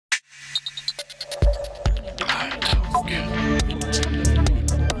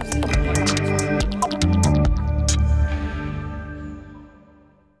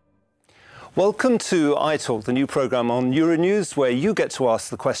Welcome to iTalk, the new programme on Euronews, where you get to ask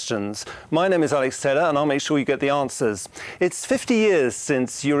the questions. My name is Alex Taylor, and I'll make sure you get the answers. It's 50 years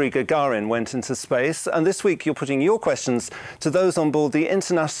since Yuri Gagarin went into space, and this week you're putting your questions to those on board the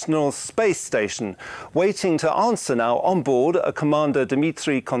International Space Station. Waiting to answer now on board are Commander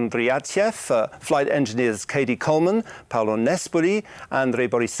Dimitri Kondratyev, flight engineers Katie Colman, Paulo Nespoli, Andrey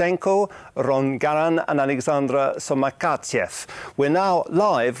Borisenko, Garan and Andrey Samokutyaev. We're now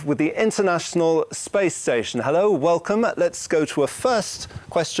live with the International Space Station. Hello, welcome. Let's go to a first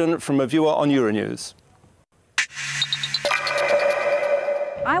question from a viewer on Euronews.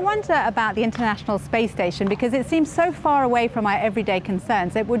 I wonder about the International Space Station because it seems so far away from our everyday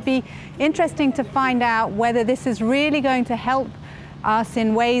concerns. It would be interesting to find out whether this is really going to help us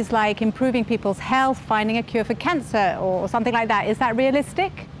in ways like improving people's health, finding a cure for cancer or something like that. Is that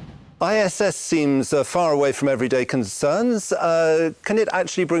realistic? ISS seems far away from everyday concerns. Can it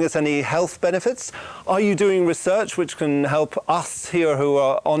actually bring us any health benefits? Are you doing research which can help us here who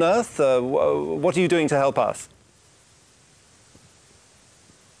are on Earth? What are you doing to help us?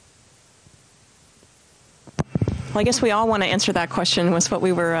 Well, I guess we all want to answer that question, was what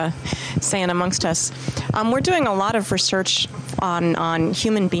we were saying amongst us. We're doing a lot of research on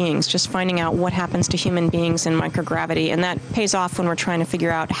human beings, just finding out what happens to human beings in microgravity, and that pays off when we're trying to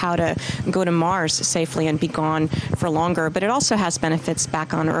figure out how to go to Mars safely and be gone for longer. But it also has benefits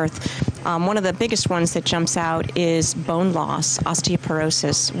back on Earth. One of the biggest ones that jumps out is bone loss,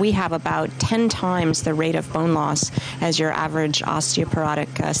 osteoporosis. We have about 10 times the rate of bone loss as your average osteoporotic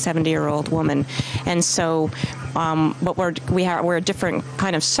 70-year-old woman. And so but we're a different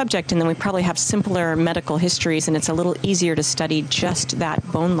kind of subject, and then we probably have simpler medical histories, and it's a little easier to study just that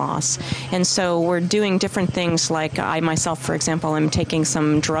bone loss. And so we're doing different things, like I myself, for example, am taking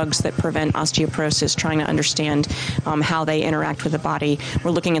some drugs that prevent osteoporosis, trying to understand how they interact with the body.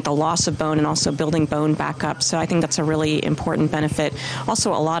 We're looking at the loss of bone and also building bone back up. So I think that's a really important benefit.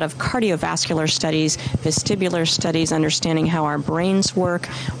 Also, a lot of cardiovascular studies, vestibular studies, understanding how our brains work.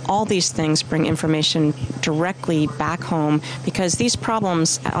 All these things bring information directly back home, because these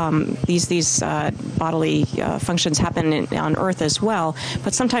problems, these bodily functions happen on Earth as well,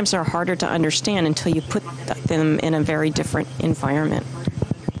 but sometimes they're harder to understand until you put them in a very different environment.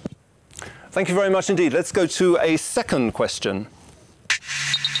 Thank you very much indeed. Let's go to a second question.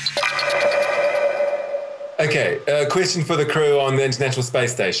 Okay, a question for the crew on the International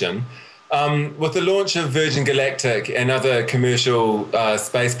Space Station. With the launch of Virgin Galactic and other commercial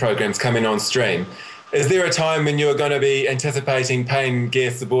space programs coming on stream, is there a time when you're going to be anticipating paying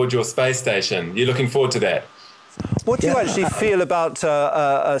guests aboard your space station? You're looking forward to that? What do you actually feel about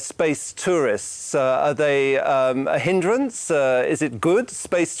space tourists? Are they a hindrance? Is it good,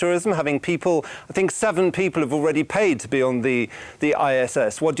 space tourism, having people? I think 7 people have already paid to be on the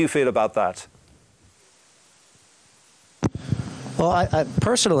ISS. What do you feel about that? Well,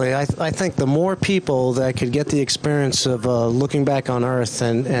 personally, I think the more people that could get the experience of looking back on Earth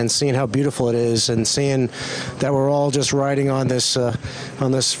and seeing how beautiful it is, and seeing that we're all just riding on this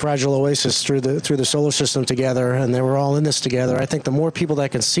fragile oasis through the solar system together, and that we're all in this together. I think the more people that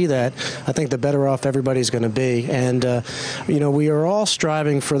can see that, I think the better off everybody's going to be. And you know, we are all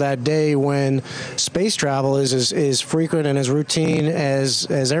striving for that day when space travel is as frequent and as routine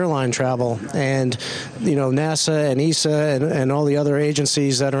as airline travel. And you know, NASA and ESA and all the other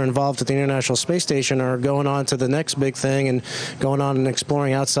agencies that are involved at the International Space Station are going on to the next big thing and going on and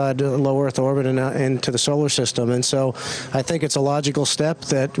exploring outside low Earth orbit and into the solar system. And so I think it's a logical step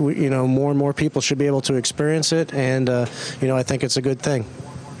that you know, more and more people should be able to experience it, and you know, I think it's a good thing.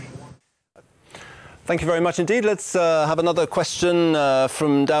 Thank you very much indeed. Let's have another question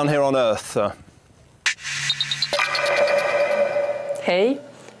from down here on Earth. Hey.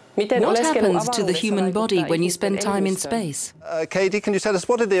 What happens to the human body when you spend time in space? Katie, can you tell us,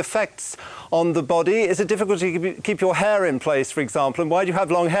 what are the effects on the body? Is it difficult to keep your hair in place, for example? And why do you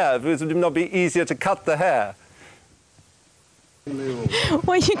have long hair? Would it not be easier to cut the hair?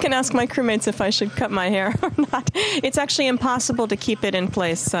 Well, you can ask my crewmates if I should cut my hair or not. It's actually impossible to keep it in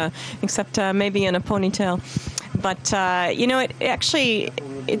place, except maybe in a ponytail. But, you know,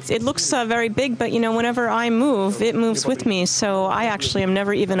 it looks very big, but, you know, whenever I move, it moves with me. So I actually am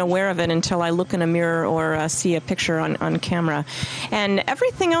never even aware of it until I look in a mirror or see a picture on camera. And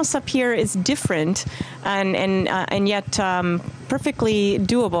everything else up here is different and yet perfectly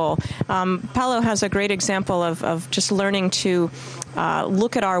doable. Paulo has a great example of just learning to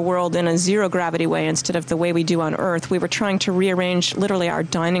look at our world in a zero-gravity way instead of the way we do on Earth. We were trying to rearrange literally our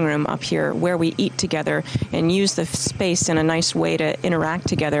dining room up here where we eat together and use the space in a nice way to interact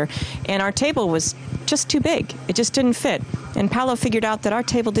together. And our table was just too big. It just didn't fit. And Paulo figured out that our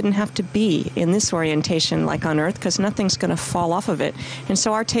table didn't have to be in this orientation like on Earth, because nothing's going to fall off of it. And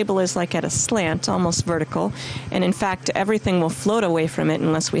so our table is like at a slant, almost vertical. And in fact, everything will float away from it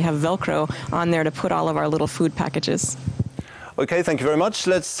unless we have Velcro on there to put all of our little food packages. OK, thank you very much.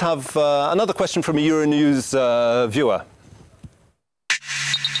 Let's have another question from a Euronews viewer.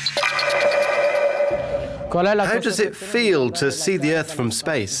 How does it feel to see the Earth from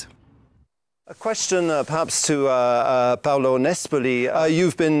space? A question perhaps to Paulo Nespoli.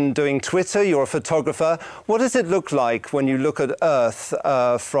 You've been doing Twitter, you're a photographer. What does it look like when you look at Earth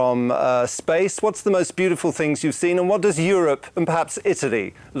from space? What's the most beautiful things you've seen, and what does Europe and perhaps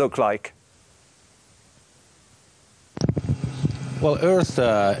Italy look like? Well, Earth,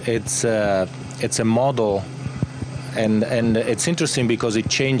 it's a model. And it's interesting because it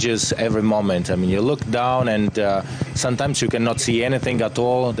changes every moment. I mean, you look down and sometimes you cannot see anything at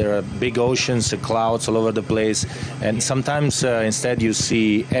all. There are big oceans, clouds all over the place. And sometimes instead you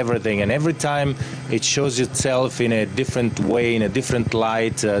see everything. And every time it shows itself in a different way, in a different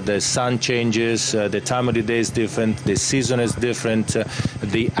light. The sun changes, the time of the day is different, the season is different,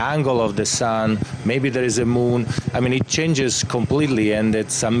 the angle of the sun, maybe there is a moon. I mean, it changes completely, and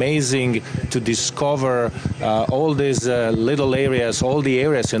it's amazing to discover all these little areas, all the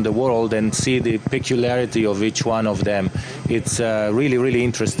areas in the world, and see the peculiarity of each one of them. It's really, really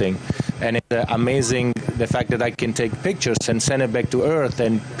interesting. And it's amazing the fact that I can take pictures and send it back to Earth,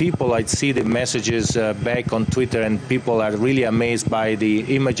 and people, I see the messages back on Twitter, and people are really amazed by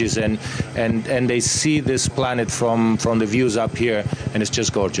the images, and they see this planet from the views up here, and it's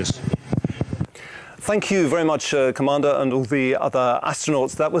just gorgeous. Thank you very much, Commander, and all the other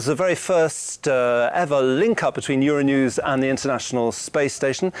astronauts. That was the very first ever link-up between Euronews and the International Space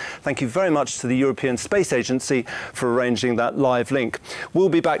Station. Thank you very much to the European Space Agency for arranging that live link. We'll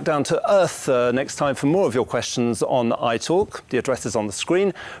be back down to Earth next time for more of your questions on iTalk. The address is on the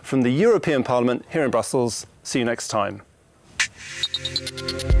screen. From the European Parliament here in Brussels, see you next time.